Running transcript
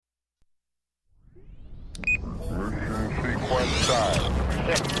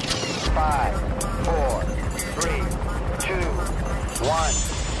5, 4, 3, 2, 1,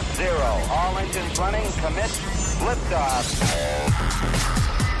 0. All engines running. Commit. Liftoff.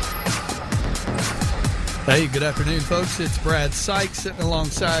 Hey, good afternoon, folks. It's Brad Sykes sitting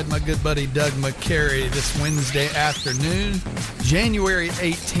alongside my good buddy Doug McCary this Wednesday afternoon, January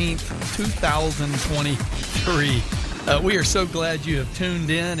 18th, 2023. We are so glad you have tuned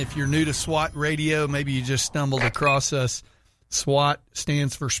in. If you're new to SWAT Radio, maybe you just stumbled across us. SWAT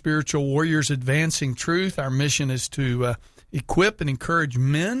stands for Spiritual Warriors Advancing Truth. Our mission is to equip and encourage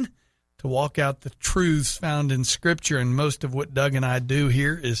men to walk out the truths found in Scripture, and most of what Doug and I do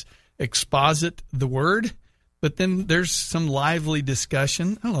here is exposit the Word, but then there's some lively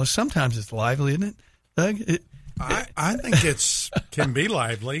discussion. I don't know, sometimes it's lively, isn't it, Doug? I think it can be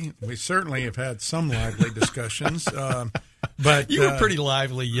lively. We certainly have had some lively discussions. But you were pretty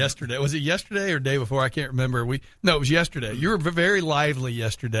lively yesterday. Was it yesterday or day before? I can't remember. No, it was yesterday. You were very lively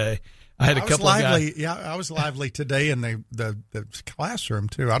yesterday. I had a couple of guys. Yeah, I was lively today in the classroom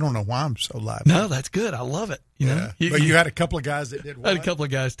too. I don't know why I'm so lively. No, that's good. I love it. You know? But you had a couple of guys that did what? I had a couple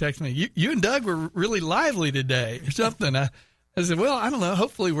of guys text me. You and Doug were really lively today or something. I said, well, I don't know.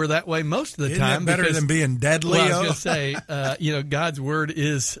 Hopefully we're that way most of the time. Isn't that better than being deadly? Well, I was going to say, God's word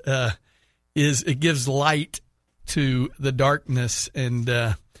is it gives light to the darkness, and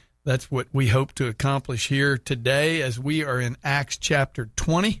that's what we hope to accomplish here today as we are in Acts chapter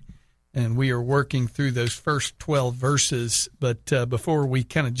 20. And we are working through those first 12 verses. But before we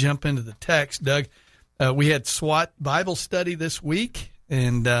kind of jump into the text, Doug, we had SWAT Bible study this week.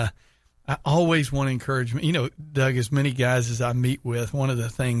 And I always want to encourage me. You know, Doug, as many guys as I meet with, one of the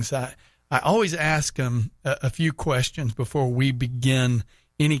things I always ask them a few questions before we begin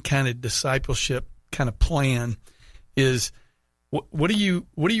any kind of discipleship kind of plan is, what are you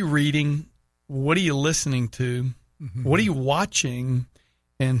reading? What are you listening to? Mm-hmm. What are you watching?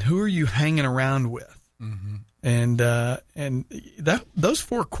 And who are you hanging around with? Mm-hmm. And those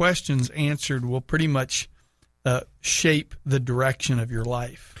four questions answered will pretty much shape the direction of your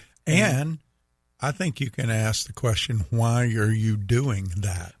life. And I think you can ask the question, why are you doing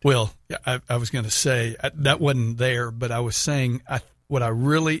that? Well, I was going to say that wasn't there, but I was saying I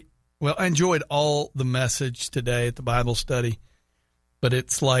enjoyed all the message today at the Bible study, but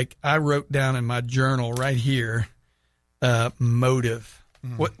it's like I wrote down in my journal right here, motive.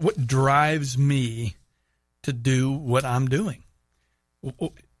 Mm. What drives me to do what I'm doing?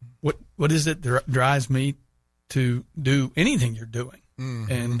 What is it that drives me to do anything you're doing?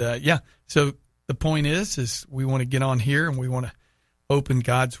 Mm-hmm. And so the point is we want to get on here and we want to open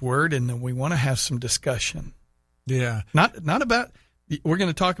God's Word, and then we want to have some discussion. Yeah, not about. We're going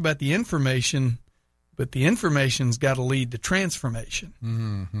to talk about the information, but the information's got to lead to transformation.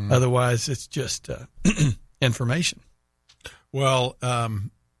 Mm-hmm. Otherwise, it's just information. Well, during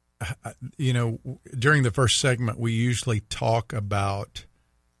the first segment, we usually talk about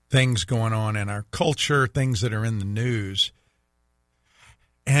things going on in our culture, things that are in the news.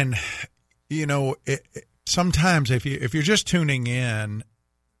 And, sometimes if you're just tuning in,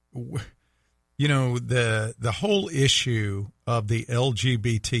 the whole issue of the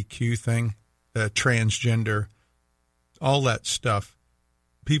LGBTQ thing, transgender, all that stuff,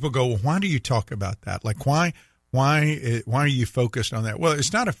 people go, well, why do you talk about that? Like, why are you focused on that? Well,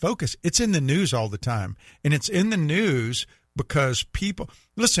 it's not a focus. It's in the news all the time. And it's in the news because people,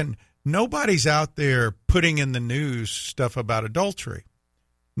 listen, nobody's out there putting in the news stuff about adultery.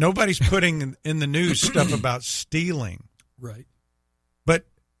 Nobody's putting in the news stuff about stealing. Right. But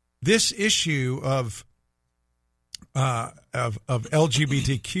this issue of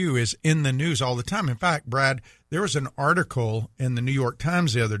LGBTQ is in the news all the time. In fact, Brad, there was an article in the New York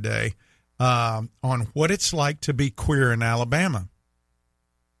Times the other day on what it's like to be queer in Alabama.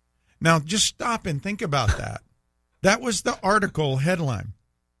 Now, just stop and think about that. That was the article headline,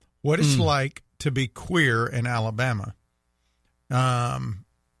 what it's like to be queer in Alabama.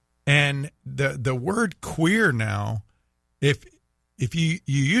 And the word queer now, if you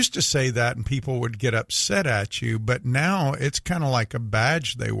used to say that and people would get upset at you, but now it's kind of like a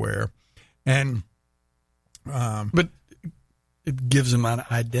badge they wear. And but it gives them an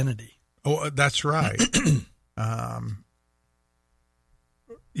identity. Oh, that's right.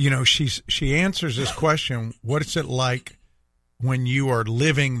 She answers this question, what is it like when you are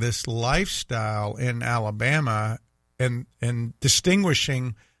living this lifestyle in Alabama, and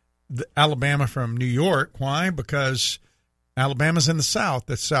distinguishing Alabama from New York? Why? Because Alabama's in the South.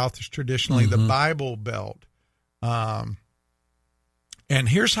 The South is traditionally the Bible Belt. And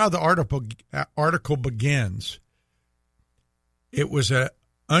here's how the article begins. It was a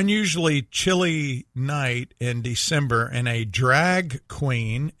unusually chilly night in December, and a drag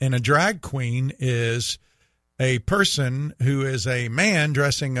queen is a person who is a man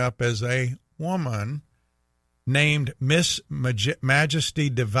dressing up as a woman named Miss Majesty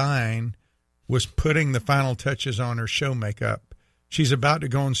Divine, was putting the final touches on her show makeup. She's about to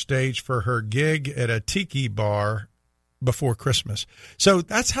go on stage for her gig at a tiki bar before Christmas. So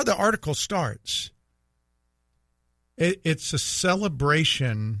that's how the article starts. It's a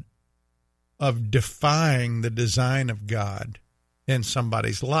celebration of defying the design of God in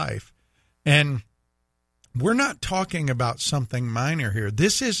somebody's life. And we're not talking about something minor here.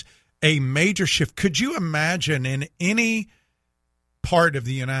 This is a major shift. Could you imagine in any part of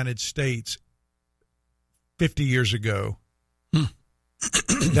the United States 50 years ago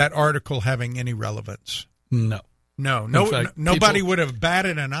that article having any relevance? No. Nobody would have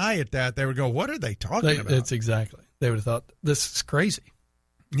batted an eye at that. They would go, what are they talking about? That's exactly. They would have thought, this is crazy.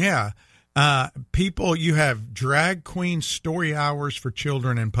 Yeah. People, you have drag queen story hours for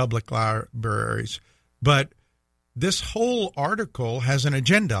children in public libraries. But this whole article has an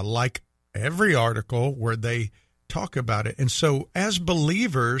agenda, like every article where they talk about it. And so as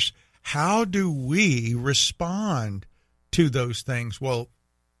believers, how do we respond to those things? Well,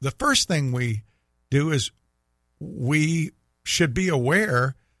 the first thing we do is we should be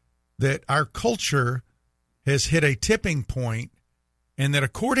aware that our culture has hit a tipping point, and that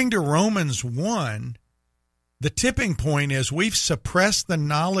according to Romans 1, the tipping point is we've suppressed the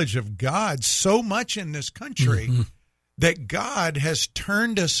knowledge of God so much in this country that God has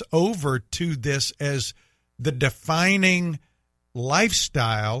turned us over to this as the defining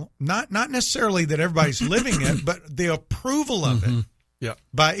lifestyle, not necessarily that everybody's living it, but the approval of it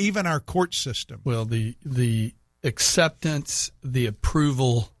by even our court system. Well, the acceptance, the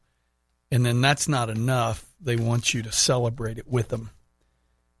approval, and then that's not enough. They want you to celebrate it with them.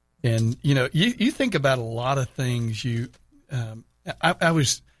 And, you think about a lot of things. Here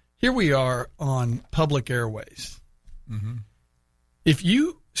we are on public airways. Mm-hmm. If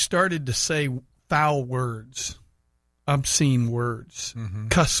you started to say foul words, obscene words,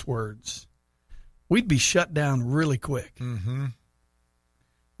 cuss words, we'd be shut down really quick. Mm-hmm.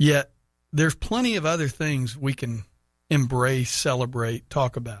 Yet there's plenty of other things we can embrace, celebrate,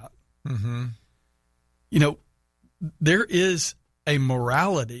 talk about. Mm-hmm. There is a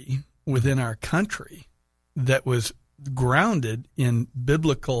morality within our country that was grounded in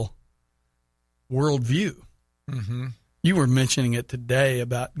biblical worldview. Mm-hmm. You were mentioning it today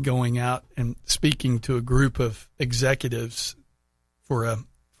about going out and speaking to a group of executives for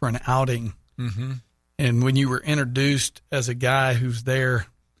an outing. Mm-hmm. And when you were introduced as a guy who's there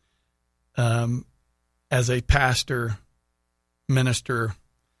as a pastor, minister,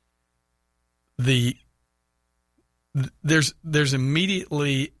 there's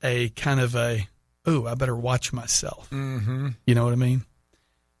immediately a kind of I better watch myself. Mm-hmm. You know what I mean?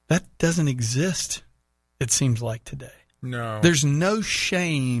 That doesn't exist, it seems like, today. No. There's no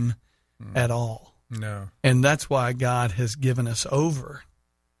shame at all. No. And that's why God has given us over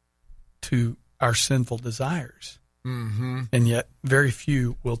to our sinful desires. Mm-hmm. And yet very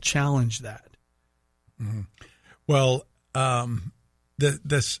few will challenge that. Mm-hmm. Well, I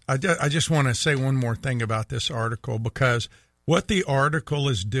just want to say one more thing about this article, because what the article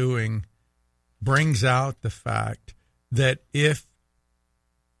is doing brings out the fact that if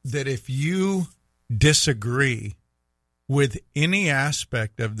you disagree with any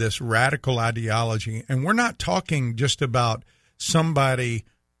aspect of this radical ideology, and we're not talking just about somebody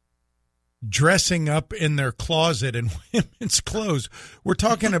dressing up in their closet in women's clothes. We're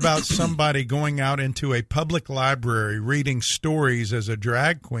talking about somebody going out into a public library, reading stories as a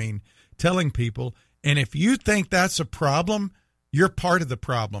drag queen, telling people, and if you think that's a problem, you're part of the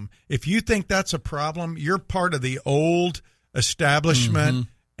problem. If you think that's a problem, you're part of the old establishment,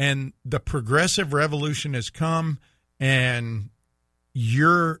 and the progressive revolution has come, and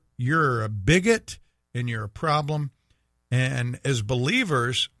you're a bigot, and you're a problem. And as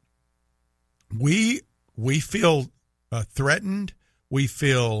believers, we feel threatened. We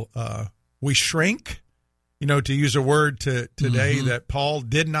feel we shrink. To use a word today that Paul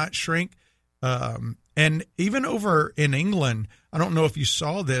did not shrink. And even over in England, I don't know if you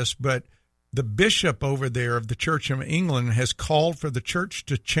saw this, but the bishop over there of the Church of England has called for the church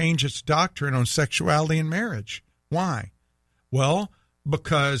to change its doctrine on sexuality and marriage. Why? Well,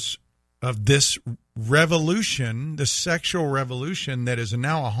 because of this revolution, the sexual revolution that is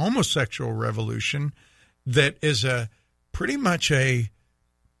now a homosexual revolution, that is pretty much a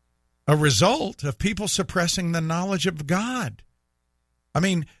result of people suppressing the knowledge of God. I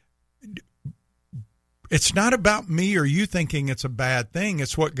mean, it's not about me or you thinking it's a bad thing.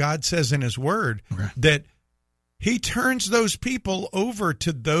 It's what God says in his word, Right. that he turns those people over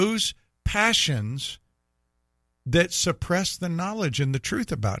to those passions that suppress the knowledge and the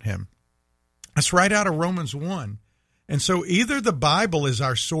truth about him. That's right out of Romans 1. And so either the Bible is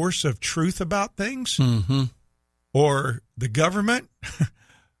our source of truth about things, Mm-hmm. or the government,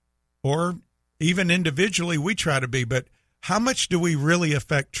 or even individually we try to be. But how much do we really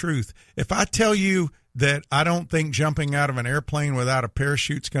affect truth? If I tell you that I don't think jumping out of an airplane without a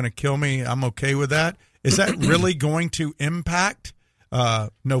parachute is going to kill me, I'm okay with that. Is that really going to impact?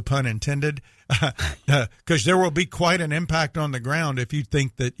 No pun intended. Because there will be quite an impact on the ground if you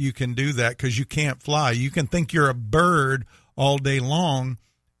think that you can do that, because you can't fly. You can think you're a bird all day long,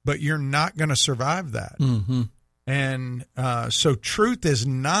 but you're not going to survive that. Mm-hmm. And so truth is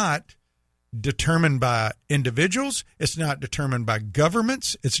not determined by individuals. It's not determined by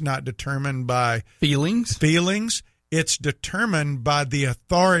governments. It's not determined by Feelings. It's determined by the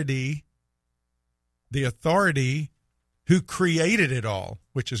authority who created it all,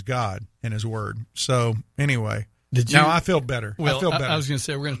 which is God and his word. So anyway, now I feel better. Well, I feel better. I was going to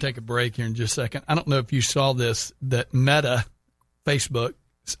say, we're going to take a break here in just a second. I don't know if you saw this, that Meta,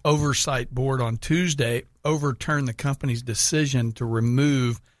 Facebook's oversight board on Tuesday overturned the company's decision to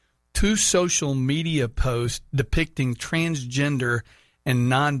remove 2 social media posts depicting transgender and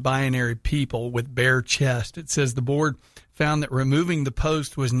non-binary people with bare chest. It says the board found that removing the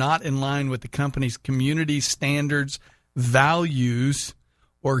post was not in line with the company's community standards, values,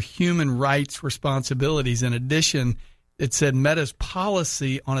 or human rights responsibilities. In addition, it said Meta's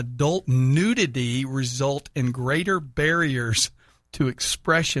policy on adult nudity result in greater barriers to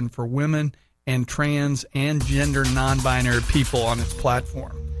expression for women and trans and gender non-binary people on its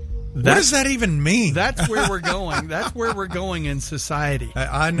platform. What does that even mean? That's where we're going. That's where we're going in society.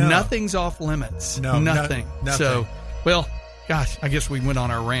 I know. Nothing's off limits. No, nothing. nothing. So, well, gosh, I guess we went on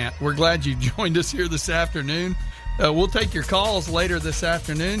our rant. We're glad you joined us here this afternoon. We'll take your calls later this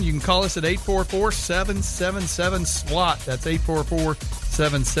afternoon. You can call us at 844-777-SWAT. That's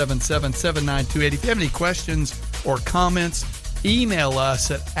 844-777-7928. If you have any questions or comments, email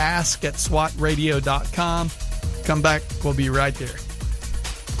us at ask@swatradio.com. Come back. We'll be right there.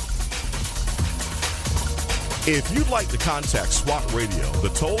 If you'd like to contact SWAT Radio, the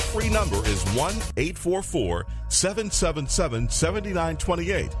toll-free number is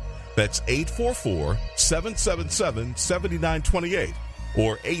 1-844-777-7928. That's 844-777-7928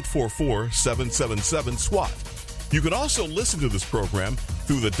 or 844-777-SWAT. You can also listen to this program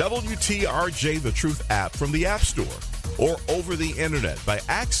through the WTRJ The Truth app from the App Store or over the internet by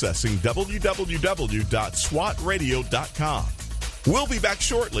accessing www.swatradio.com. We'll be back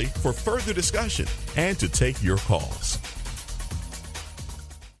shortly for further discussion and to take your calls.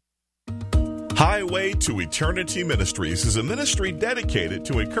 Highway to Eternity Ministries is a ministry dedicated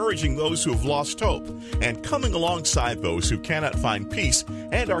to encouraging those who have lost hope and coming alongside those who cannot find peace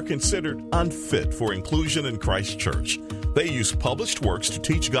and are considered unfit for inclusion in Christ's church. They use published works to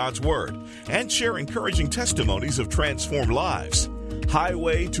teach God's Word and share encouraging testimonies of transformed lives.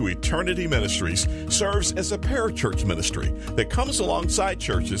 Highway to Eternity Ministries serves as a parachurch ministry that comes alongside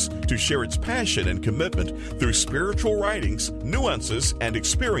churches to share its passion and commitment through spiritual writings, nuances, and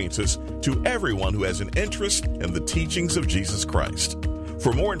experiences to everyone who has an interest in the teachings of Jesus Christ.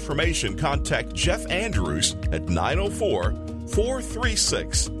 For more information, contact Jeff Andrews at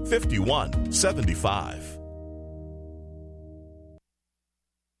 904-436-5175.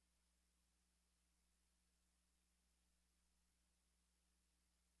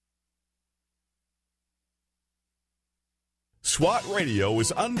 SWAT Radio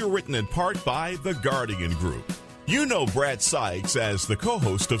is underwritten in part by The Guardian Group. You know Brad Sykes as the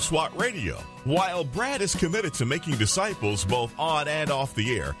co-host of SWAT Radio. While Brad is committed to making disciples both on and off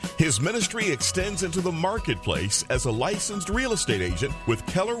the air, his ministry extends into the marketplace as a licensed real estate agent with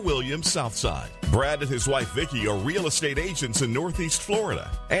Keller Williams Southside. Brad and his wife Vicki are real estate agents in Northeast Florida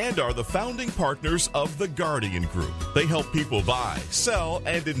and are the founding partners of The Guardian Group. They help people buy, sell,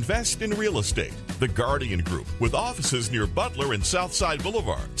 and invest in real estate. The Guardian Group, with offices near Butler and Southside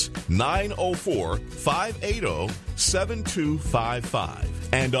Boulevards, 904-580-7255,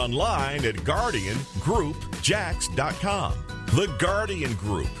 and online at GuardianGroupJax.com. The Guardian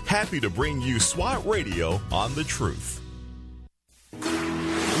Group, happy to bring you SWAT Radio on the Truth.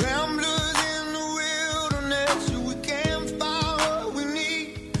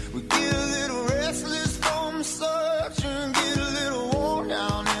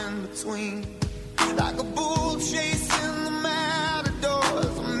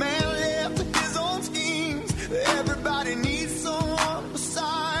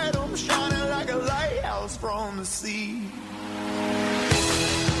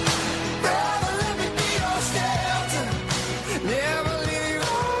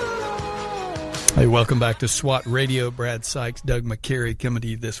 Hey, welcome back to SWAT Radio. Brad Sykes, Doug McCary coming to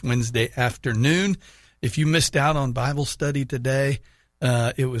you this Wednesday afternoon. If you missed out on Bible study today,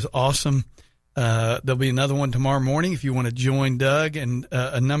 it was awesome. There'll be another one tomorrow morning if you want to join Doug and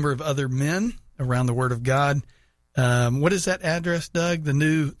a number of other men around the Word of God. What is that address, Doug? The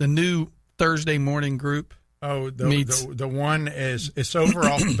new Thursday morning group? Oh, the one it's over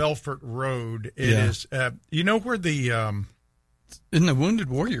off Belfort Road. It is. You know where the in the Wounded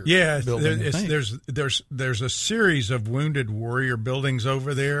Warrior? Yeah, building, there's a series of Wounded Warrior buildings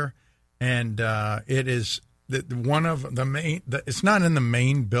over there, and it is one of the main. It's not in the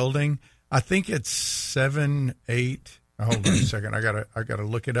main building. I think it's 7, 8. Hold on a second. I gotta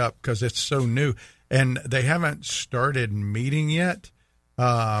look it up because it's so new, and they haven't started meeting yet.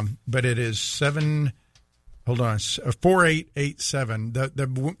 But it is 7. Hold on, 4887.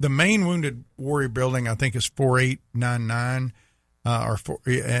 The main Wounded Warrior building I think is 4899.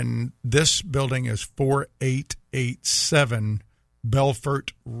 And this building is 4887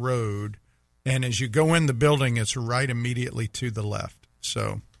 Belfort Road, and as you go in the building, it's right immediately to the left.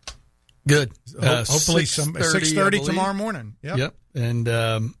 So good. Hopefully, 6:30 tomorrow morning. Yep.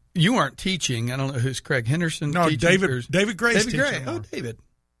 And you aren't teaching. I don't know who's Craig Henderson. No, teaching, David Gray's teaching. David Gray. Oh, David.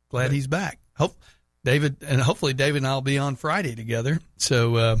 Glad he's back. Hopefully David and I'll be on Friday together.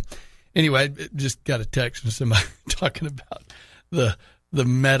 So anyway, I just got a text from somebody talking about the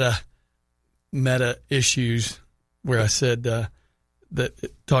meta issues, where I said that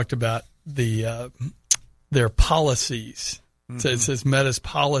it talked about their policies. Mm-hmm. So it says Meta's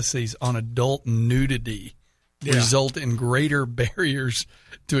policies on adult nudity result in greater barriers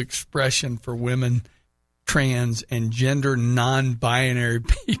to expression for women, trans, and gender non-binary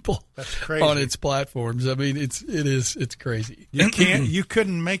people on its platforms. I mean, it's crazy. You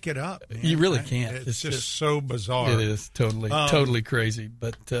couldn't make it up, man. You really can't. It's just so bizarre. It is totally crazy.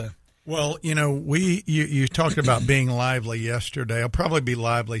 But well, you talked about being lively yesterday. I'll probably be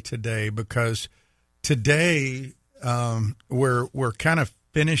lively today because today we're kind of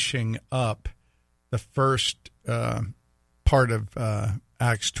finishing up the first part of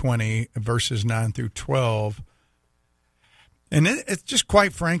Acts 20, verses 9 through 12. And it's just,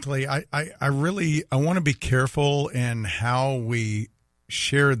 quite frankly, I want to be careful in how we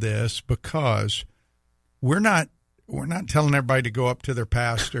share this, because we're not telling everybody to go up to their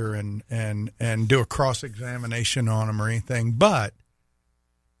pastor and do a cross-examination on them or anything. But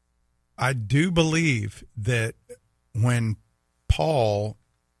I do believe that when Paul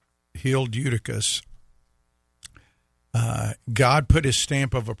healed Eutychus, God put his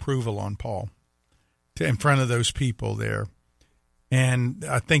stamp of approval on Paul in front of those people there. And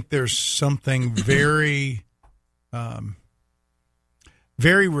I think there's something very,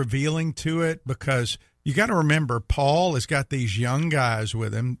 very revealing to it, because you got to remember, Paul has got these young guys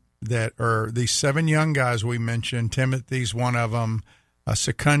with him that are these 7 young guys we mentioned. Timothy's one of them,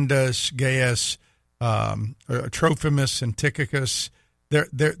 Secundus, Gaius, Trophimus, and Tychicus.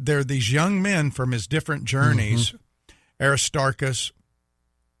 They're these young men from his different journeys. Mm-hmm. Aristarchus,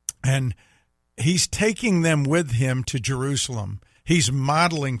 and he's taking them with him to Jerusalem. He's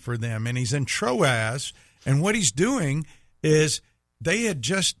modeling for them, and he's in Troas, and what he's doing is they had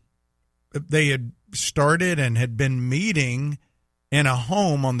started and had been meeting in a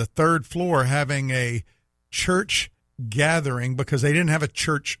home on the 3rd floor, having a church gathering, because they didn't have a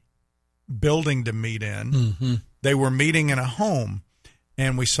church building to meet in. Mm-hmm. They were meeting in a home.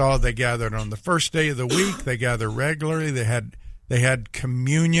 And we saw they gathered on the first day of the week. They gathered regularly. They had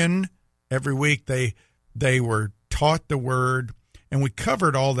communion every week. They were taught the word, and we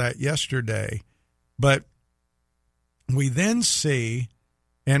covered all that yesterday. But we then see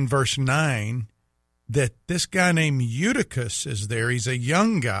in verse 9 that this guy named Eutychus is there. He's a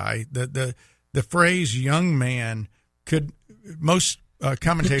young guy. The phrase "young man" could, most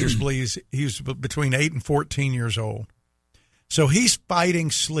commentators believe he was between 8 and 14 years old. So he's fighting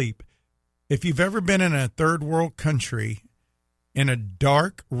sleep. If you've ever been in a third world country in a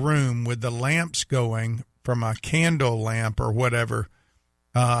dark room with the lamps going from a candle lamp or whatever,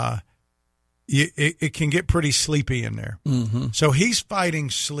 it can get pretty sleepy in there. Mm-hmm. So he's fighting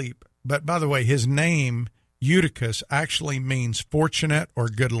sleep. But by the way, his name, Eutychus, actually means fortunate or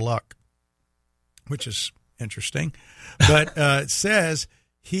good luck, which is interesting. But it says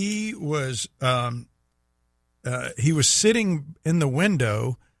he was sitting in the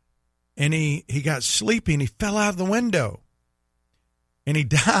window, and he got sleepy, and he fell out of the window, and he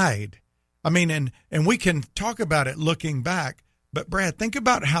died. I mean, and we can talk about it looking back, but Brad, think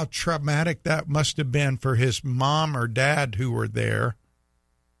about how traumatic that must have been for his mom or dad who were there,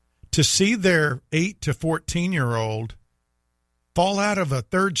 to see their 8 to 14-year-old fall out of a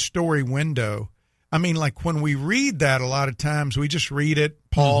 3rd-story window. I mean, like when we read that, a lot of times we just read it.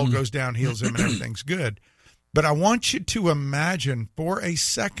 Paul goes down, heals him, and everything's good. But I want you to imagine for a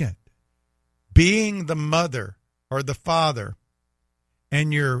second being the mother or the father,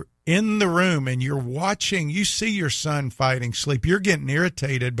 and you're in the room and you're watching, you see your son fighting sleep. You're getting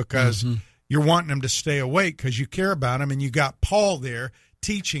irritated because you're wanting him to stay awake because you care about him, and you got Paul there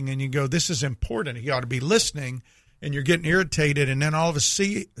teaching, and you go, this is important. He ought to be listening. And you're getting irritated, and then all of a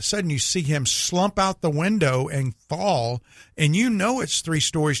sudden you see him slump out the window and fall, and you know it's 3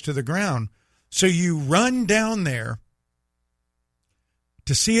 stories to the ground. So you run down there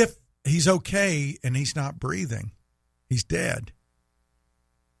to see if he's okay, and he's not breathing. He's dead.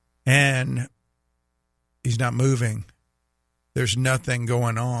 And he's not moving. There's nothing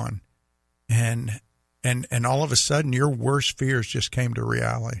going on. And all of a sudden your worst fears just came to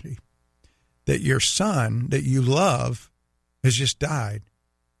reality. That your son that you love has just died.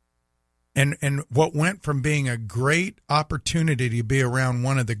 And what went from being a great opportunity to be around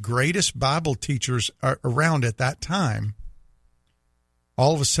one of the greatest Bible teachers around at that time,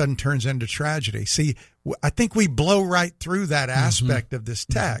 all of a sudden turns into tragedy. See, I think we blow right through that aspect of this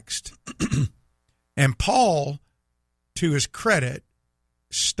text. And Paul, to his credit,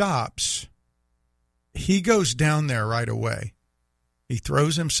 stops. He goes down there right away. He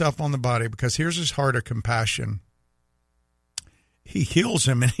throws himself on the body because here's his heart of compassion. He heals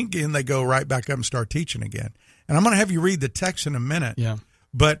him, and again, they go right back up and start teaching again. And I'm going to have you read the text in a minute. Yeah.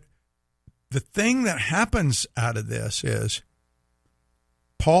 But the thing that happens out of this is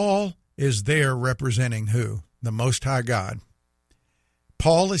Paul is there representing who? The Most High God.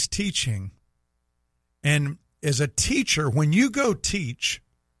 Paul is teaching. And as a teacher, when you go teach,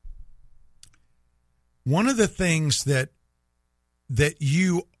 one of the things that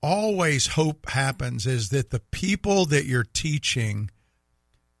you always hope happens is that the people that you're teaching,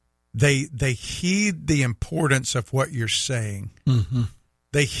 they heed the importance of what you're saying. Mm-hmm.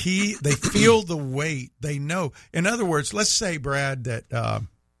 They feel the weight. They know. In other words, let's say, Brad, that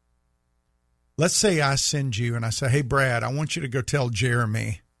let's say I send you and I say, hey, Brad, I want you to go tell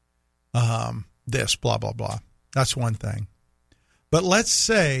Jeremy this, blah, blah, blah. That's one thing. But let's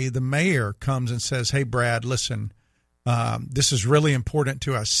say the mayor comes and says, hey, Brad, listen, this is really important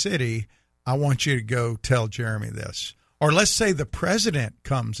to our city. I want you to go tell Jeremy this. Or let's say the president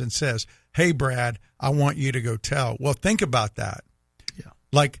comes and says, hey, Brad, I want you to go tell. Well, think about that. Yeah.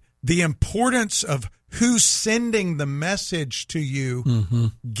 Like the importance of who's sending the message to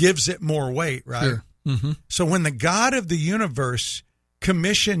you gives it more weight, right? Sure. Mm-hmm. So when the God of the universe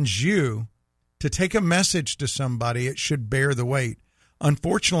commissions you to take a message to somebody, it should bear the weight.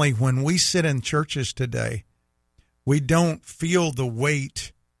 Unfortunately, when we sit in churches today, we don't feel the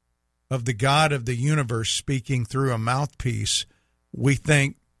weight of the God of the universe speaking through a mouthpiece. We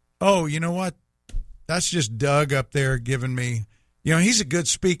think, oh, you know what? That's just Doug up there giving me, you know, he's a good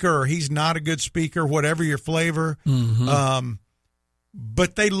speaker or he's not a good speaker, whatever your flavor. Mm-hmm.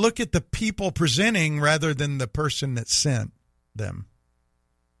 But they look at the people presenting rather than the person that sent them.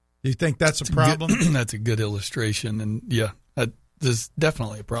 Do you think that's a problem? That's a good illustration. And yeah, there's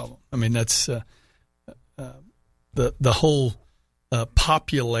definitely a problem. I mean, that's the whole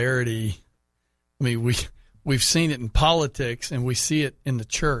popularity. I mean, we've seen it in politics and we see it in the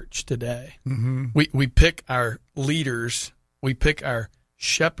church today. Mm-hmm. We pick our leaders, we pick our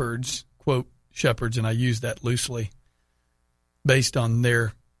shepherds, quote shepherds, and I use that loosely, based on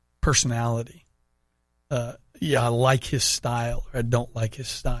their personality. I like his style, or I don't like his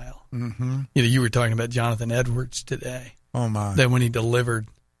style. Mm-hmm. You know, you were talking about Jonathan Edwards today. Oh my! That when he delivered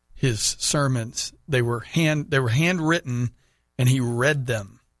his sermons, they were handwritten, and he read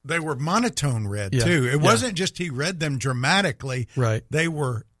them. They were monotone read too. It wasn't just he read them dramatically. Right. They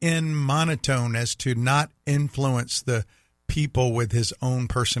were in monotone as to not influence the people with his own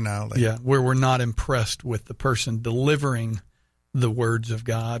personality. Yeah, where we're not impressed with the person delivering the words of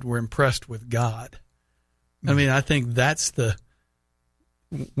God. We're impressed with God. I mean, I think that's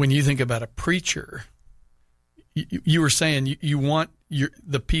when you think about a preacher, you were saying you want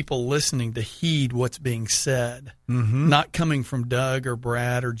the people listening to heed what's being said, not coming from Doug or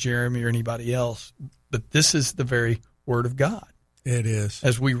Brad or Jeremy or anybody else, but this is the very word of God. It is.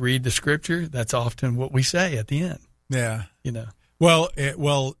 As we read the scripture, that's often what we say at the end. Yeah. You know.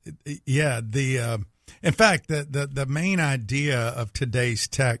 In fact, the main idea of today's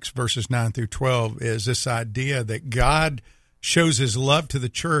text, verses 9 through 12, is this idea that God shows his love to the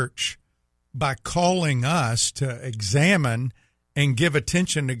church by calling us to examine and give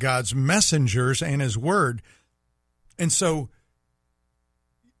attention to God's messengers and his word. And so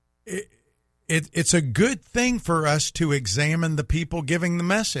it's a good thing for us to examine the people giving the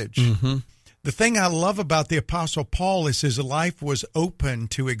message. Mm-hmm. the thing I love about the Apostle Paul is his life was open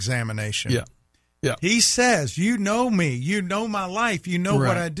to examination. Yeah. Yeah. He says, you know me, you know my life, you know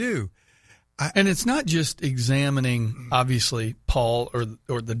what I do. And it's not just examining, obviously, Paul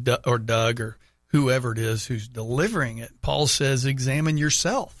or Doug or whoever it is who's delivering it. Paul says, examine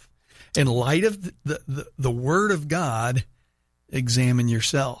yourself. In light of the Word of God, examine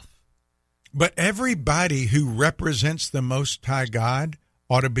yourself. But everybody who represents the Most High God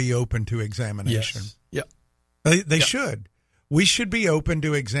ought to be open to examination. Yes. Yep. They should. We should be open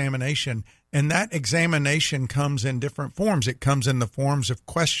to examination. And that examination comes in different forms. It comes in the forms of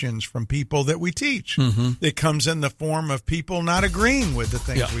questions from people that we teach. Mm-hmm. It comes in the form of people not agreeing with the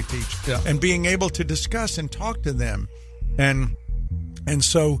things we teach and being able to discuss and talk to them. And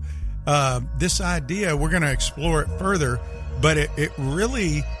so this idea, we're going to explore it further, but it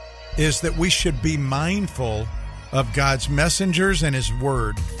really is that we should be mindful of God's messengers and his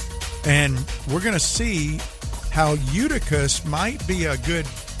word. And we're going to see how Eutychus might be a good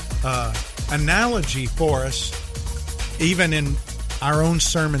analogy for us, even in our own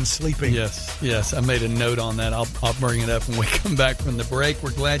sermon sleeping. Yes. I made a note on that. I'll bring it up when we come back from the break.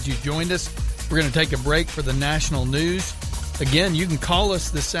 We're glad you joined us. We're going to take a break for the national news. Again, you can call us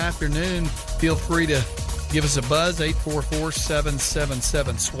this afternoon. Feel free to give us a buzz,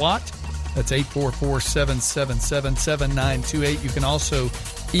 844-777-SWAT. That's 844-777-7928. You can also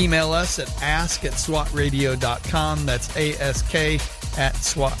email us at ask@swatradio.com. That's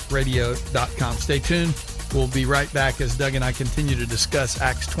ask@swatradio.com. Stay tuned. We'll be right back as Doug and I continue to discuss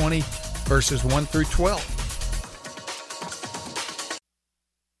Acts 20, verses 1 through 12.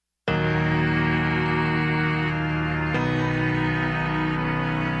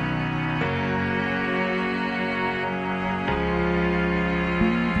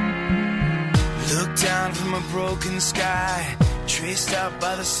 Broken sky, traced out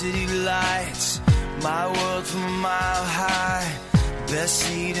by the city lights. My world from a mile high, best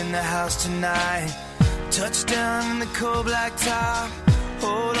seat in the house tonight. Touchdown in the cold black top,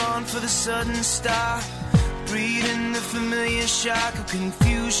 hold on for the sudden stop. Breathe in the familiar shock of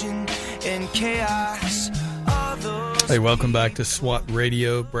confusion and chaos. Hey, welcome back to SWAT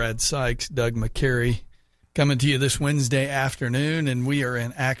Radio. Brad Sykes, Doug McCary, coming to you this Wednesday afternoon, and we are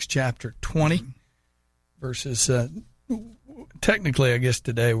in Acts chapter 20. Verses, technically, I guess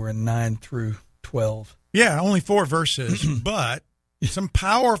today we're in 9 through 12. Yeah, only 4 verses, but some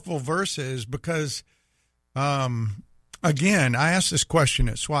powerful verses because, again, I asked this question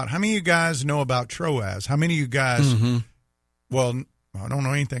at SWAT. How many of you guys know about Troas? How many of you guys, well, I don't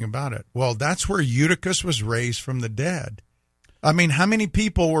know anything about it. Well, that's where Eutychus was raised from the dead. I mean, how many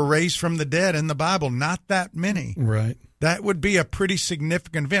people were raised from the dead in the Bible? Not that many. Right. That would be a pretty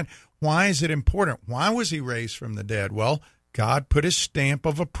significant event. Why is it important? Why was he raised from the dead? Well, God put his stamp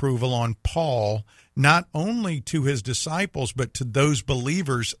of approval on Paul, not only to his disciples, but to those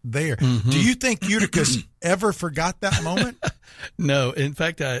believers there. Mm-hmm. Do you think Eutychus ever forgot that moment? No. In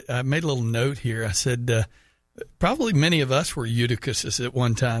fact, I made a little note here. I said, probably many of us were Eutychuses at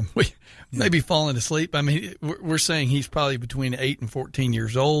one time. We maybe falling asleep. I mean, we're saying he's probably between 8 and 14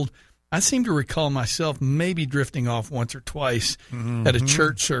 years old. I seem to recall myself maybe drifting off once or twice at a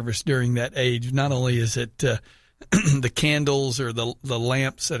church service during that age. Not only is it the candles or the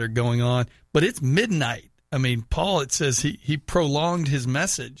lamps that are going on, but it's midnight. I mean, Paul, it says he prolonged his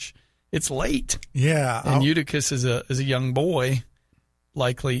message. It's late. Yeah. And Eutychus is a young boy,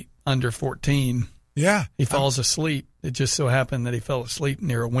 likely under 14. Yeah. He falls asleep. It just so happened that he fell asleep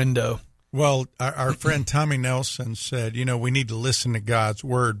near a window. Well, our friend Tommy Nelson said, we need to listen to God's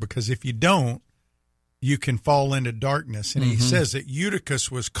word because if you don't, you can fall into darkness. And he says that Eutychus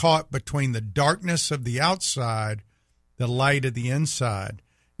was caught between the darkness of the outside, the light of the inside.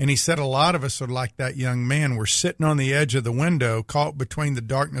 And he said a lot of us are like that young man. We're sitting on the edge of the window, caught between the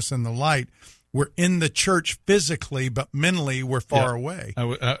darkness and the light. We're in the church physically, but mentally we're far away.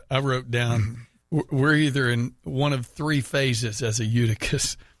 I wrote down, we're either in one of 3 phases as a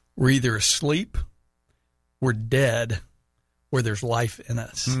Eutychus. We're either asleep, we're dead, or there's life in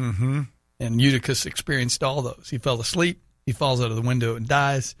us. Mm-hmm. And Eutychus experienced all those. He fell asleep, he falls out of the window and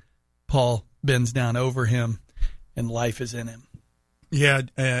dies. Paul bends down over him, and life is in him. Yeah,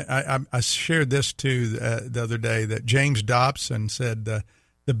 I shared this too the other day, that James Dobson said the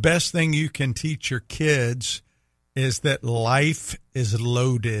best thing you can teach your kids is that life is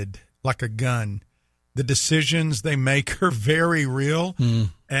loaded like a gun. The decisions they make are very real,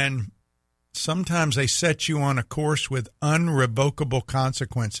 and sometimes they set you on a course with unrevocable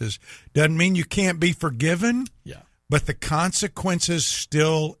consequences. Doesn't mean you can't be forgiven, but the consequences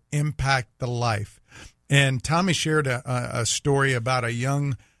still impact the life. And Tommy shared a story about a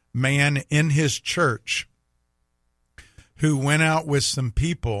young man in his church who went out with some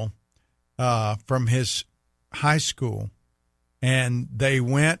people from his high school, and they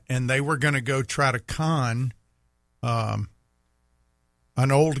went and they were going to go try to con an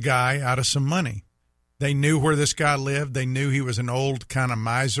old guy out of some money. They knew where this guy lived. They knew he was an old kind of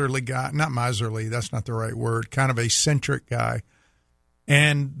miserly guy. Not miserly, that's not the right word, kind of eccentric guy.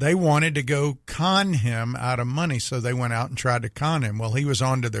 And they wanted to go con him out of money, so they went out and tried to con him. Well, he was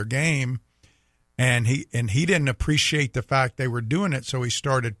onto their game, and he didn't appreciate the fact they were doing it, so he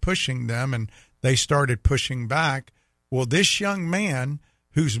started pushing them, and they started pushing back. Well, this young man,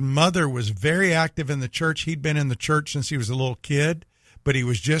 whose mother was very active in the church, he'd been in the church since he was a little kid, but he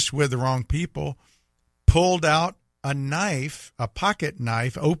was just with the wrong people, pulled out a knife, a pocket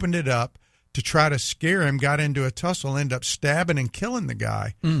knife, opened it up to try to scare him, got into a tussle, ended up stabbing and killing the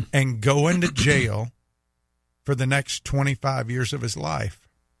guy and going to jail for the next 25 years of his life.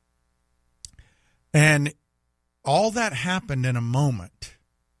 And all that happened in a moment.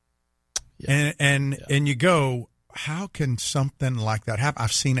 Yeah. And you go, how can something like that happen?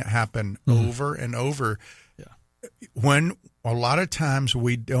 I've seen it happen over and over. Yeah. When a lot of times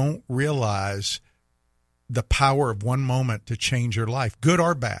we don't realize the power of one moment to change your life, good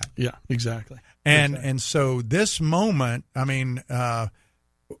or bad. Yeah, exactly. And so this moment, I mean,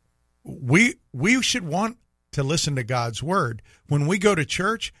 we should want to listen to God's word. When we go to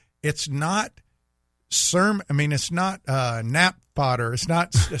church, it's not sermon. I mean, it's not nap fodder. It's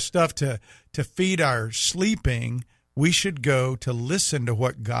not stuff to feed our sleeping. We should go to listen to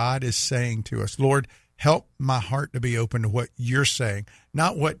what God is saying to us. Lord, help my heart to be open to what you're saying,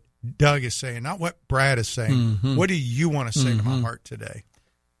 not what Doug is saying, not what Brad is saying. Mm-hmm. What do you want to say to my heart today?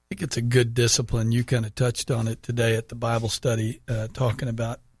 I think it's a good discipline. You kind of touched on it today at the Bible study, talking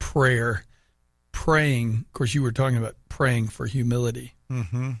about prayer, praying. Of course, you were talking about praying for humility.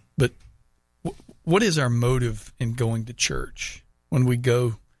 Mm-hmm. But what is our motive in going to church when we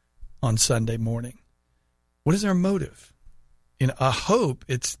go on Sunday morning? What is our motive? I hope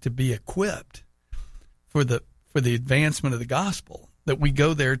it's to be equipped for the advancement of the gospel. That we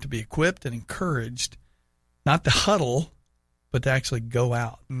go there to be equipped and encouraged, not to huddle, but to actually go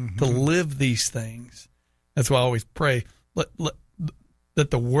out, to live these things. That's why I always pray that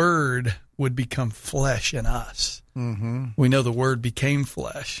the Word would become flesh in us. Mm-hmm. We know the Word became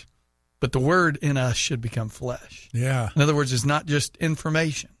flesh, but the Word in us should become flesh. Yeah. In other words, it's not just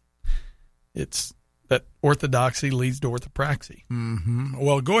information. It's that orthodoxy leads to orthopraxy. Mm-hmm.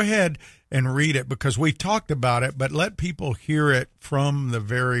 Well, go ahead and read it, because we've talked about it, but let people hear it from the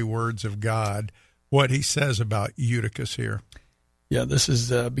very words of God, what he says about Eutychus here. Yeah, this is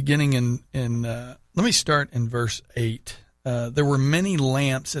beginning in let me start in verse 8. There were many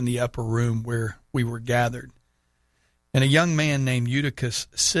lamps in the upper room where we were gathered, and a young man named Eutychus,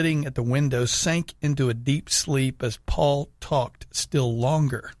 sitting at the window, sank into a deep sleep as Paul talked still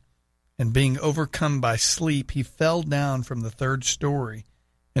longer. And being overcome by sleep, he fell down from the third story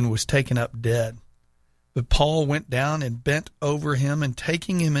and was taken up dead. But Paul went down and bent over him, and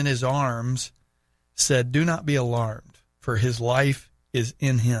taking him in his arms, said, "Do not be alarmed, for his life is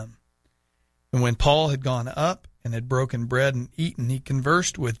in him." And when Paul had gone up and had broken bread and eaten, he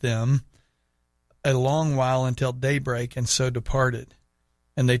conversed with them a long while until daybreak, and so departed.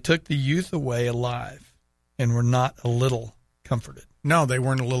 And they took the youth away alive, and were not a little comforted. No, they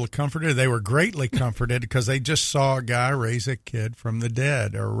weren't a little comforted. They were greatly comforted, because they just saw a guy raise a kid from the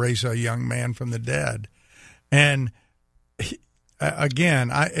dead, or raise a young man from the dead. And again,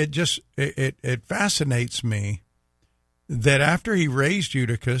 it fascinates me that after he raised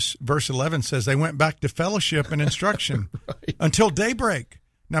Eutychus, verse 11 says they went back to fellowship and instruction right. until daybreak.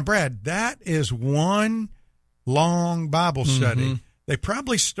 Now, Brad, that is one long Bible study. Mm-hmm. They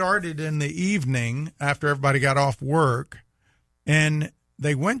probably started in the evening after everybody got off work, and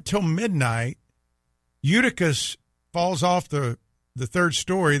they went till midnight. Eutychus falls off the third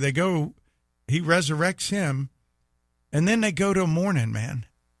story. He resurrects him, and then they go to morning, man.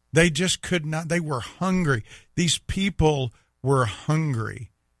 They just could not. They were hungry. These people were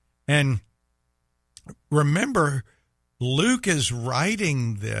hungry. And remember, Luke is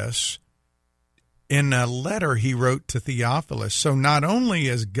writing this in a letter he wrote to Theophilus. So not only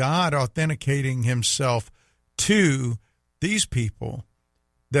is God authenticating himself to these people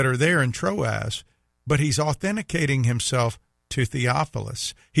that are there in Troas, but he's authenticating himself to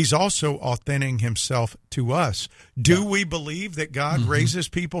Theophilus. He's also authenticating himself to us. Do we believe that God raises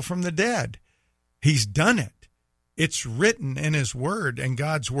people from the dead? He's done it. It's written in his word, and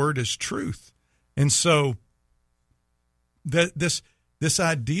God's word is truth. And so this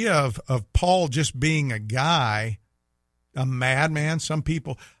idea of Paul just being a guy a madman. Some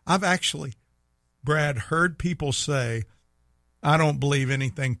people, I've actually, Brad, heard people say, I don't believe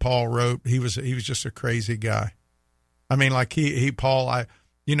anything Paul wrote. He was just a crazy guy. I mean, like Paul, I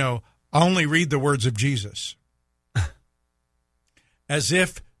only read the words of Jesus. As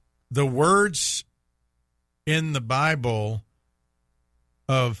if the words in the Bible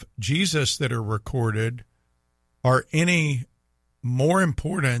of Jesus that are recorded are any more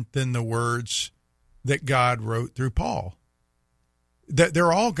important than the words that God wrote through Paul. That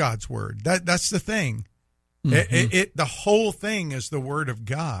they're all God's word. That's the thing. Mm-hmm. The whole thing is the word of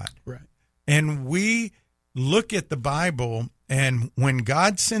God. Right. And we look at the Bible, and when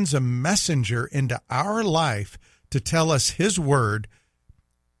God sends a messenger into our life to tell us his word,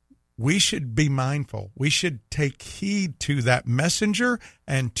 we should be mindful. We should take heed to that messenger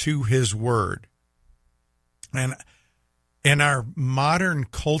and to his word. And in our modern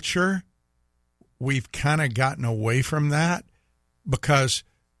culture, we've kind of gotten away from that because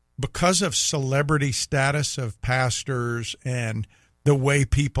of celebrity status of pastors and the way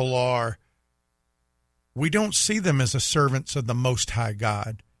people are. We don't see them as the servants of the Most High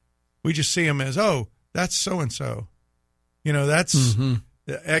God. We just see them as, oh, that's so-and-so. That's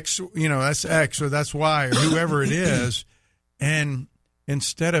X, that's X or that's Y or whoever it is. And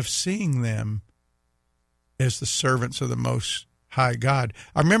instead of seeing them as the servants of the Most High God.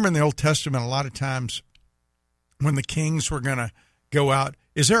 I remember in the Old Testament, a lot of times when the kings were going to go out,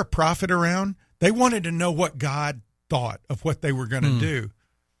 is there a prophet around? They wanted to know what God thought of what they were going to do.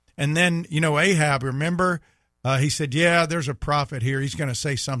 And then, Ahab, remember, he said, yeah, there's a prophet here. He's going to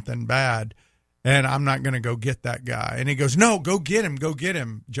say something bad, and I'm not going to go get that guy. And he goes, no, go get him. Go get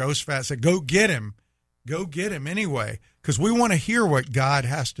him. Jehoshaphat said, go get him. Go get him anyway, because we want to hear what God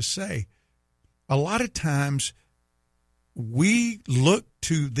has to say. A lot of times we look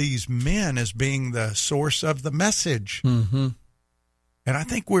to these men as being the source of the message. Mm-hmm. And I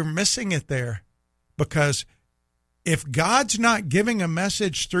think we're missing it there, because if God's not giving a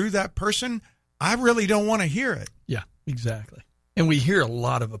message through that person, I really don't want to hear it. Yeah, exactly. And we hear a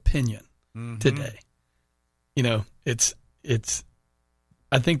lot of opinion today. It's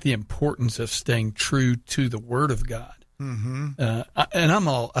I think the importance of staying true to the Word of God. Mm-hmm. I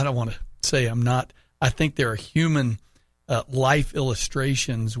don't want to say I'm not. I think there are human life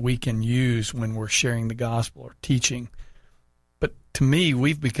illustrations we can use when we're sharing the gospel or teaching. But to me,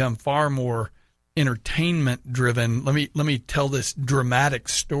 we've become far more entertainment driven. Let me tell this dramatic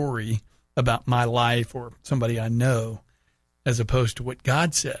story about my life or somebody I know, as opposed to what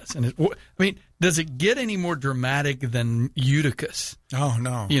God says. And does it get any more dramatic than Eutychus? Oh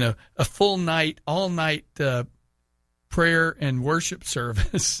no! A full night, all night prayer and worship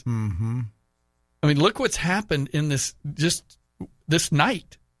service. Mm-hmm. Look what's happened in this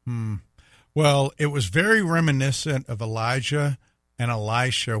night. Well, it was very reminiscent of Elijah and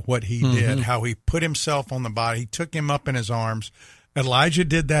Elisha, what he did, how he put himself on the body. He took him up in his arms. Elijah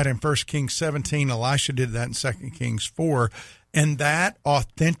did that in 1 Kings 17. Elisha did that in 2 Kings 4. And that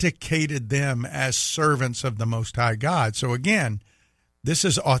authenticated them as servants of the Most High God. So again, this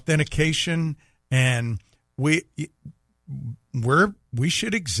is authentication, and we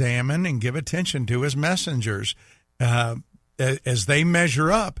should examine and give attention to his messengers. As they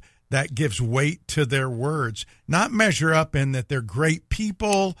measure up, that gives weight to their words. Not measure up in that they're great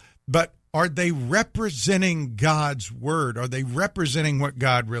people, but are they representing God's word? Are they representing what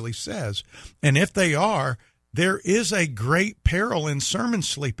God really says? And if they are, there is a great peril in sermon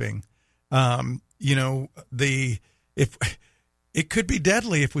sleeping. If it could be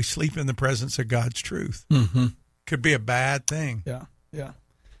deadly if we sleep in the presence of God's truth. Mm-hmm. Could be a bad thing. Yeah.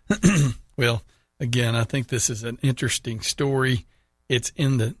 Well, again, I think this is an interesting story. It's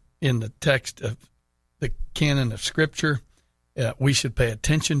in the text of the canon of Scripture. We should pay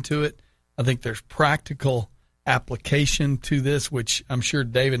attention to it. I think there's practical application to this, which I'm sure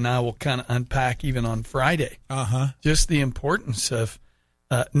David and I will kind of unpack even on Friday. Just the importance of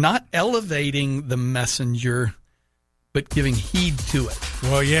not elevating the messenger, but giving heed to it.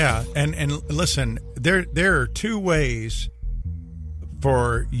 Well, yeah, and listen, there are two ways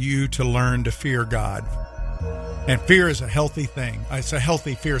for you to learn to fear God. And fear is a healthy thing. It's a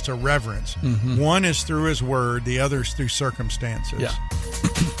healthy fear. It's a reverence. Mm-hmm. One is through his word. The other is through circumstances. Yeah.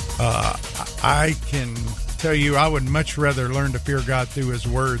 I can tell you I would much rather learn to fear God through his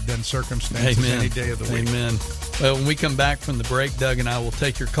word than circumstances. Amen. Any day of the week. Amen. Well, when we come back from the break, Doug and I will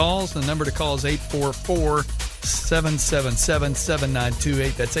take your calls. The number to call is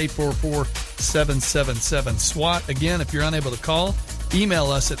 844-777-7928. That's 844-777-SWAT. Again, if you're unable to call,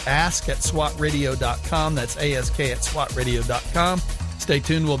 email us at ask@swatradio.com. That's ask@swatradio.com. Stay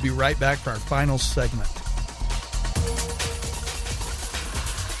tuned. We'll be right back for our final segment.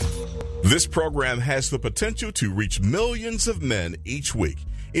 This program has the potential to reach millions of men each week.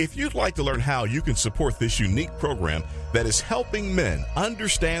 If you'd like to learn how you can support this unique program that is helping men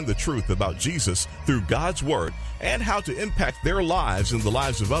understand the truth about Jesus through God's Word and how to impact their lives and the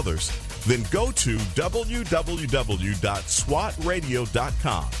lives of others, then go to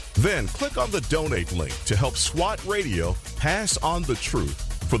www.swatradio.com. Then click on the donate link to help SWAT Radio pass on the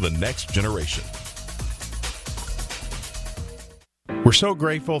truth for the next generation. We're so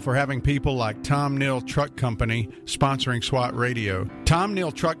grateful for having people like Tom Neal Truck Company sponsoring SWAT Radio. Tom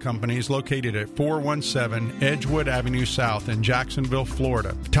Neal Truck Company is located at 417 Edgewood Avenue South in Jacksonville,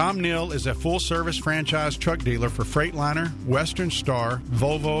 Florida. Tom Neal is a full-service franchise truck dealer for Freightliner, Western Star,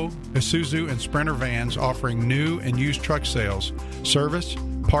 Volvo, Isuzu, and Sprinter vans, offering new and used truck sales, service,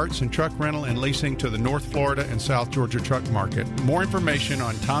 parts and truck rental and leasing to the North Florida and South Georgia truck market. More information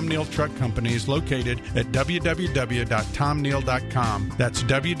on Tom Neal Truck Company is located at www.tomneal.com. That's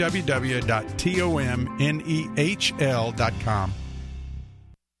www.tomnehl.com.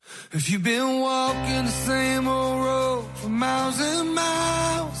 If you've been walking the same old road for miles and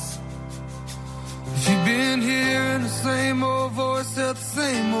miles, if you've been hearing the same old voice at the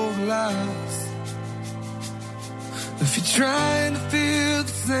same old lies, if you're trying to fill the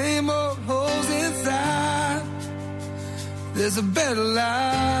same old holes inside, there's a better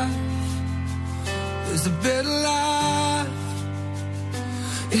life. There's a better life.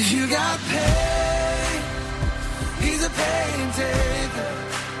 If you got pain, he's a pain taker.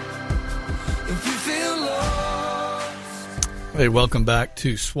 If you feel lost. Hey, welcome back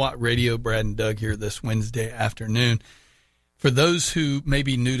to SWAT Radio. Brad and Doug here this Wednesday afternoon. For those who may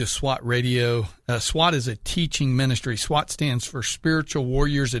be new to SWAT Radio, SWAT is a teaching ministry. SWAT stands for Spiritual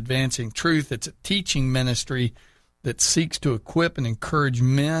Warriors Advancing Truth. It's a teaching ministry that seeks to equip and encourage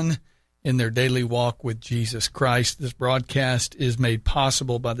men in their daily walk with Jesus Christ. This broadcast is made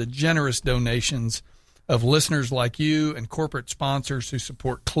possible by the generous donations of listeners like you and corporate sponsors who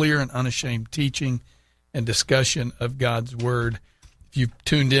support clear and unashamed teaching and discussion of God's Word. If you've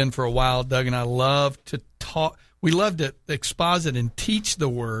tuned in for a while, Doug and I love to talk. We love to exposit and teach the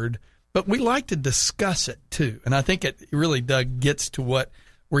Word, but we like to discuss it too. And I think it really, Doug, gets to what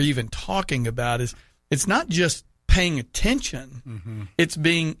we're even talking about. Is it's not just paying attention. Mm-hmm. It's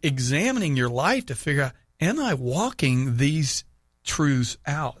examining your life to figure out, am I walking these truths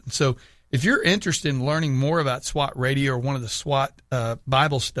out? And so if you're interested in learning more about SWAT Radio or one of the SWAT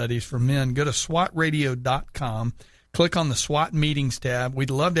Bible studies for men, go to swatradio.com, click on the SWAT meetings tab.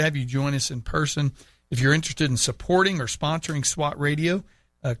 We'd love to have you join us in person. If you're interested in supporting or sponsoring SWAT Radio,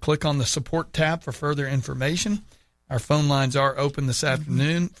 click on the support tab for further information. Our phone lines are open this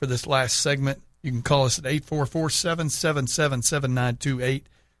afternoon for this last segment. You can call us at 844-777-7928.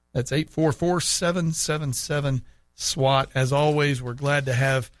 That's 844-777-SWAT. As always, we're glad to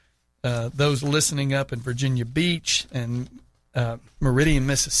have those listening up in Virginia Beach and Meridian,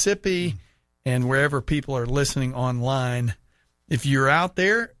 Mississippi, and wherever people are listening online. If you're out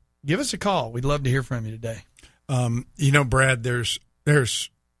there, give us a call. We'd love to hear from you today. Brad, there's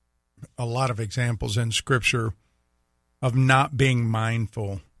a lot of examples in Scripture of not being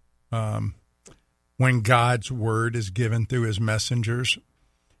mindful when God's Word is given through His messengers.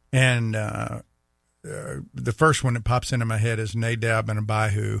 And the first one that pops into my head is Nadab and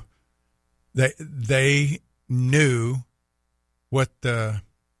Abihu. They knew what the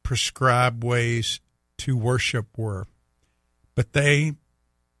prescribed ways to worship were, but they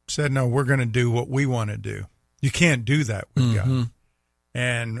said, no, we're going to do what we want to do. You can't do that with God.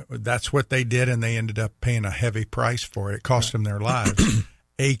 And that's what they did, and they ended up paying a heavy price for it. It cost them their lives.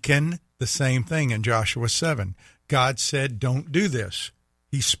 Achan, the same thing in Joshua 7. God said, don't do this.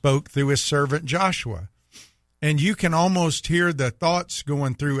 He spoke through his servant Joshua. And you can almost hear the thoughts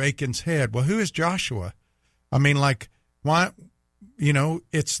going through Achan's head. Well, who is Joshua? I mean, like, why?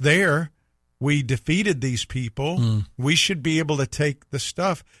 It's there. We defeated these people. We should be able to take the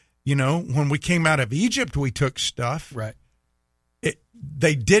stuff. When we came out of Egypt, we took stuff. Right.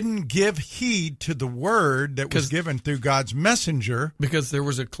 They didn't give heed to the word that was given through God's messenger. Because there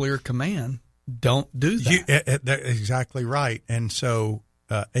was a clear command. Don't do that. Exactly right. And so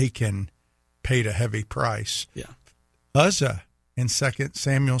Achan paid a heavy price. Yeah. Uzzah in 2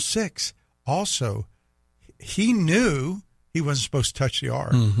 Samuel 6 also, he knew he wasn't supposed to touch the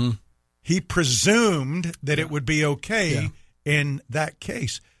ark. Mm-hmm. He presumed that it would be okay in that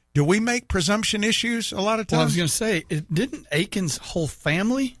case. Do we make presumption issues a lot of times? Well, I was going to say, didn't Achan's whole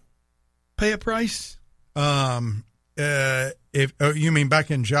family pay a price? If you mean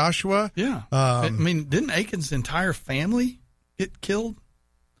back in Joshua? Yeah. Didn't Achan's entire family get killed?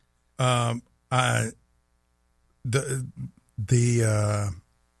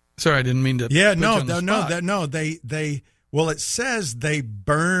 Sorry, I didn't mean to. Yeah, put you on the spot. no. They. Well, it says they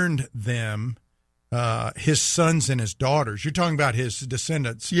burned them, his sons and his daughters. You're talking about his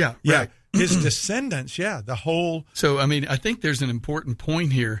descendants. Yeah, yeah. right. His descendants. Yeah, the whole. So, I mean, I think there's an important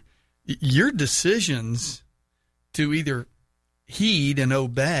point here. Your decisions to either heed and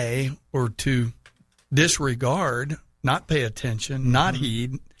obey or to disregard, not pay attention, not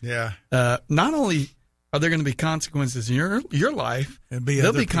heed. Yeah. Not only are there going to be consequences in your life,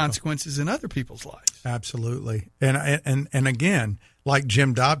 there'll be consequences in other people's lives. Absolutely. And again, like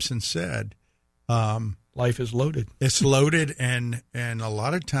Jim Dobson said, life is loaded. It's loaded, and a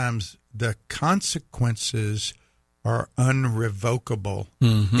lot of times the consequences are unrevocable,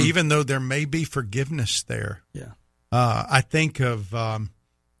 even though there may be forgiveness there. Yeah. I think of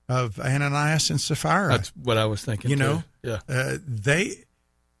Ananias and Sapphira. That's what I was thinking. Yeah. They,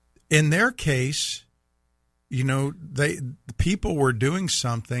 in their case, the people were doing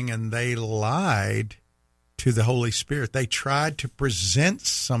something and they lied to the Holy Spirit. They tried to present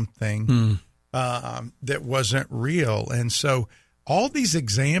something that wasn't real, and so all these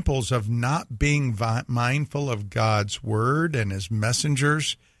examples of not being mindful of God's word and His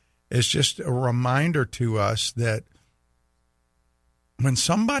messengers is just a reminder to us that when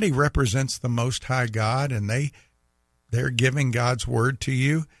somebody represents the Most High God and they're giving God's word to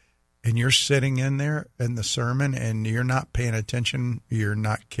you, and you're sitting in there in the sermon and you're not paying attention, you're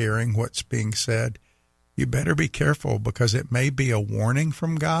not caring what's being said, you better be careful, because it may be a warning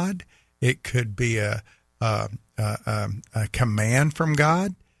from God. It could be a command from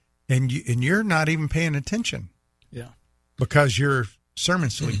God, and you're not even paying attention. Yeah, because you're sermon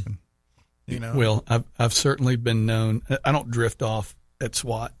sleeping. Well, I've certainly been known. I don't drift off at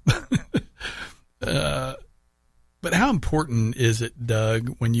SWAT. But how important is it,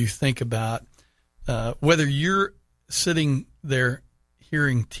 Doug, when you think about whether you're sitting there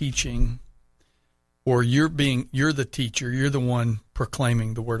hearing teaching, or you're the teacher, you're the one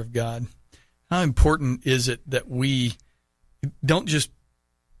proclaiming the Word of God? How important is it that we don't just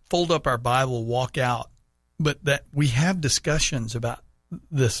fold up our Bible, walk out, but that we have discussions about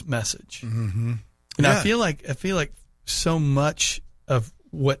this message? Mm-hmm. And I feel like so much of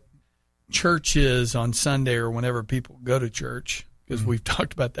what church is on Sunday, or whenever people go to church, because we've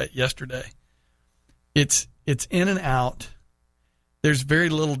talked about that yesterday, it's in and out. There's very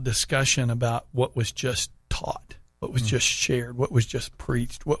little discussion about what was just taught, what was just shared, what was just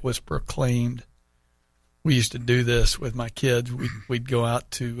preached, what was proclaimed. We used to do this with my kids. We'd go out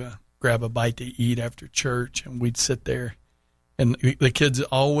to grab a bite to eat after church, and we'd sit there, and the kids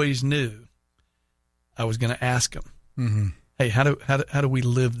always knew I was going to ask them, hey, how do we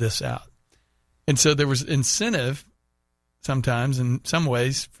live this out? And so there was incentive sometimes, in some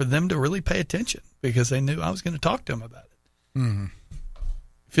ways, for them to really pay attention, because they knew I was going to talk to them about it. Mm-hmm.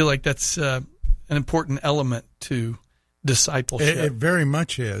 I feel like that's an important element to discipleship. It very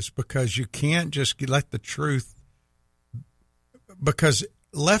much is, because you can't just let the truth, because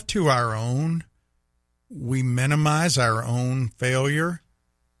left to our own, we minimize our own failure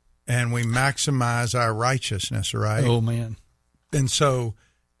and we maximize our righteousness, right? Oh, man. And so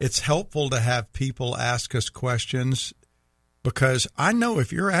it's helpful to have people ask us questions, because I know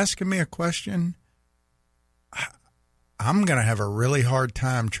if you're asking me a question, I'm going to have a really hard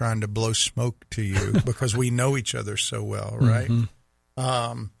time trying to blow smoke to you because we know each other so well, right?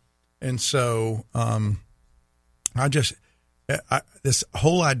 Mm-hmm. And so this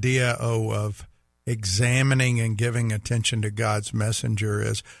whole idea of examining and giving attention to God's messenger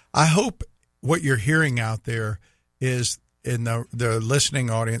is, I hope what you're hearing out there is, in the listening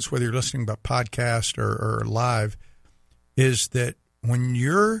audience, whether you're listening by podcast or live, is that when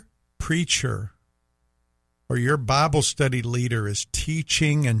your preacher or your Bible study leader is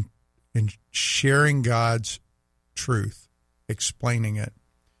teaching and sharing God's truth, explaining it,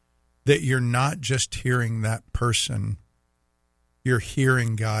 that you're not just hearing that person, you're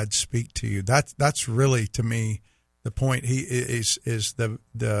hearing God speak to you. That's really, to me, the point. He is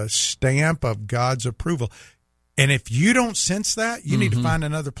the stamp of God's approval. And if you don't sense that, you need to find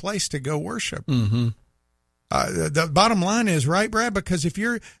another place to go worship. Mm-hmm. The bottom line is, right, Brad? Because if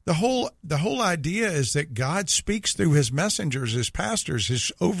you're the whole idea is that God speaks through His messengers, His pastors, His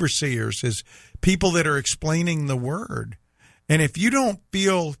overseers, His people that are explaining the Word. And if you don't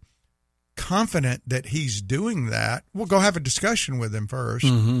feel confident that He's doing that, well, go have a discussion with Him first.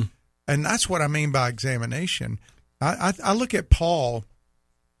 Mm-hmm. And that's what I mean by examination. I look at Paul.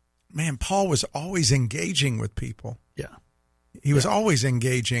 Man, Paul was always engaging with people. Yeah, he was always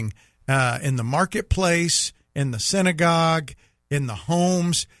engaging in the marketplace, in the synagogue, in the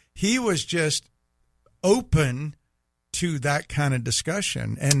homes. He was just open to that kind of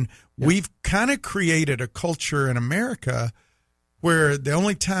discussion. And we've kind of created a culture in America where the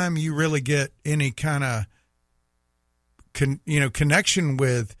only time you really get any kind of connection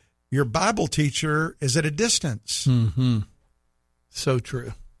with your Bible teacher is at a distance. Mm-hmm. So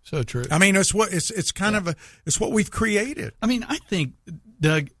true. So true. I mean, it's what we've created. I mean, I think,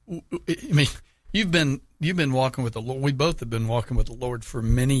 Doug, you've been walking with the Lord. We both have been walking with the Lord for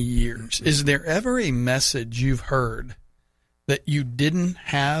many years. Is there ever a message you've heard that you didn't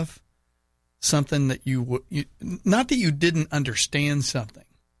have something that not that you didn't understand something,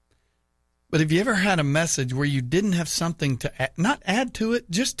 but have you ever had a message where you didn't have something to not add to it,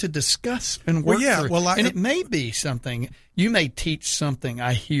 just to discuss and work through? And it may be something you may teach something.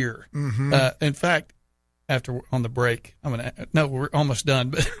 I hear. Mm-hmm. In fact, after on the break, we're almost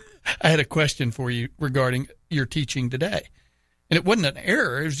done, but I had a question for you regarding your teaching today, and it wasn't an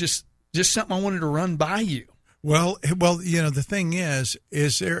error. It was just something I wanted to run by you. Well, the thing is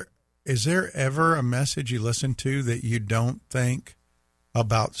there ever a message you listen to that you don't think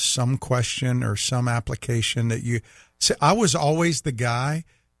about some question or some application that you see? I was always the guy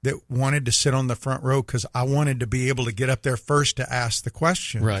that wanted to sit on the front row because I wanted to be able to get up there first to ask the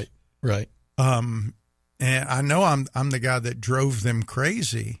question. Right. And I know I'm the guy that drove them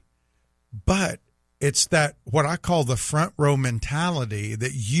crazy, but it's that what I call the front row mentality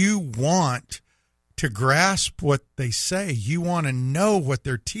that you want to grasp what they say. You want to know what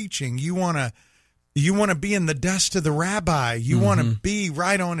they're teaching. You want to be in the desk of the rabbi. You want to be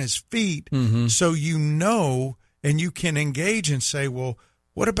right on his feet, so you know, and you can engage and say, well,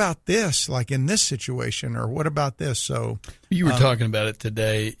 what about this, like in this situation, or what about this? So you were talking about it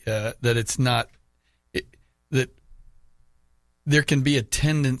today, that it's not that there can be a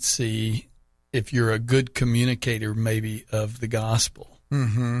tendency, if you're a good communicator, maybe of the gospel,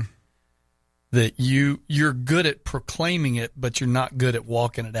 that you're good at proclaiming it, but you're not good at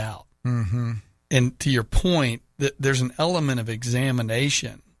walking it out. Mm-hmm. And to your point, that there's an element of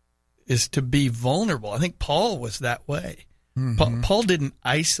examination is to be vulnerable. I think Paul was that way. Mm-hmm. Paul didn't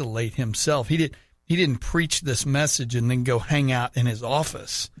isolate himself. He didn't preach this message and then go hang out in his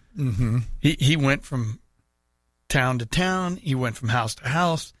office. Mm-hmm. He went from town to town. He went from house to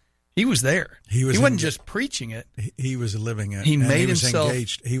house. He was there. He wasn't just preaching it. He was living it. He made himself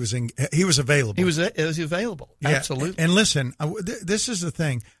engaged. He was available. He was available. Yeah. Absolutely. And listen, this is the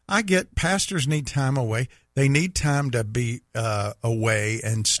thing. I get pastors need time away. They need time to be away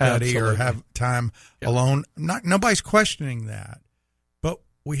and study or have time alone. Nobody's questioning that, but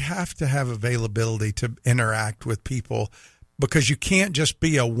we have to have availability to interact with people, because you can't just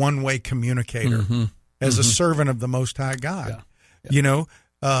be a one-way communicator as a servant of the Most High God. Yeah.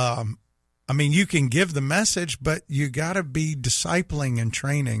 You can give the message, but you got to be discipling and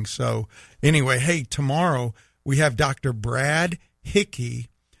training. So anyway, hey, tomorrow we have Dr. Brad Hickey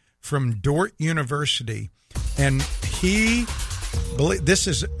from Dordt University, and this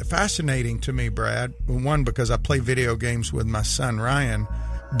is fascinating to me, Brad. One, because I play video games with my son, Ryan,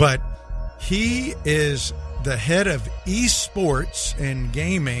 but he is the head of esports and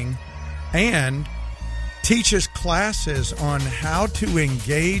gaming, and teaches classes on how to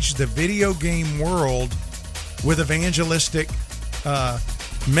engage the video game world with evangelistic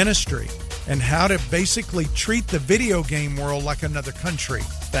ministry, and how to basically treat the video game world like another country.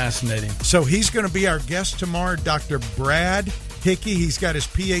 Fascinating. So he's going to be our guest tomorrow, Dr. Brad Hickey. He's got his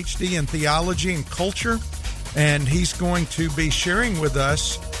PhD in theology and culture, and he's going to be sharing with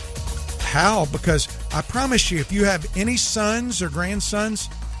us how, because I promise you, if you have any sons or grandsons,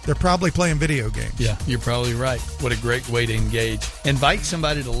 they're probably playing video games. Yeah, you're probably right. What a great way to engage. Invite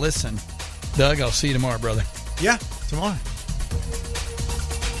somebody to listen. Doug, I'll see you tomorrow, brother. Yeah, tomorrow.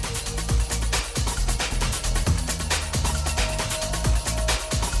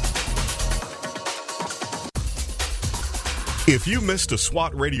 If you missed a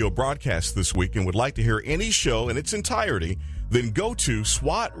SWAT radio broadcast this week and would like to hear any show in its entirety, then go to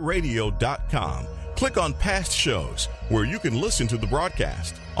SWATradio.com. Click on past shows where you can listen to the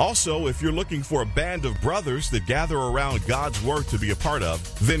broadcast. Also, if you're looking for a band of brothers that gather around God's Word to be a part of,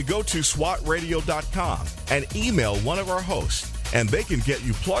 then go to SWATradio.com and email one of our hosts, and they can get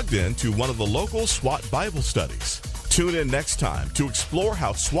you plugged in to one of the local SWAT Bible studies. Tune in next time to explore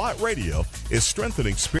how SWAT Radio is strengthening spiritual